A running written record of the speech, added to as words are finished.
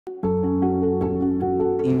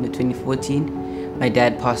In 2014, my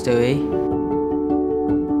dad passed away.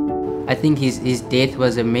 I think his death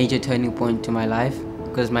was a major turning point to my life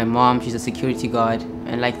because my mom, she's a security guard,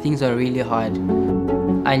 and like things are really hard.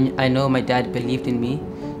 I know my dad believed in me,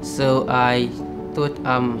 so I thought,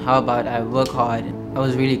 how about I work hard. I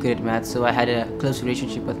was really good at math, so I had a close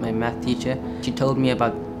relationship with my math teacher. She told me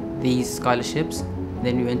about these scholarships.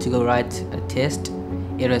 Then we went to go write a test.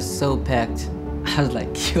 It was so packed. I was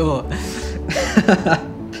like, yo,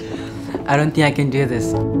 I don't think I can do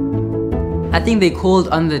this. I think they called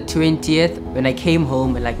on the 20th. When I came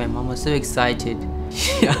home, and like my mom was so excited.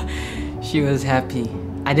 She was happy.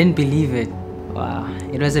 I didn't believe it. Wow,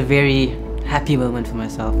 it was a very happy moment for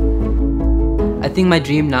myself. I think my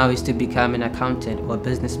dream now is to become an accountant or a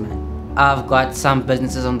businessman. I've got some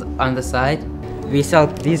businesses on the side. We sell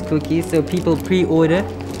these cookies, so people pre-order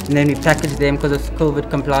and then we package them because it's COVID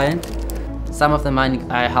compliant. Some of the money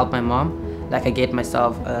I help my mom, like I get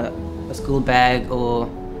myself a school bag or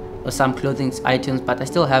some clothing items, but I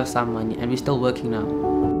still have some money and we're still working now.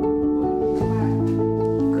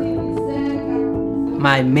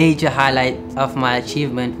 My major highlight of my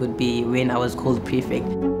achievement would be when I was called prefect.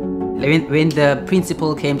 When the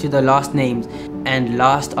principal came to the last names and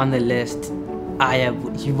last on the list,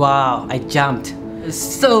 wow, I jumped. I was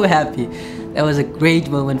so happy. That was a great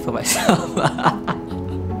moment for myself.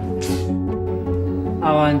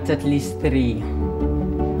 I want at least 3.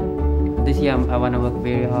 This year I want to work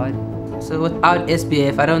very hard. So without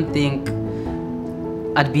SBF, I don't think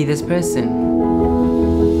I'd be this person.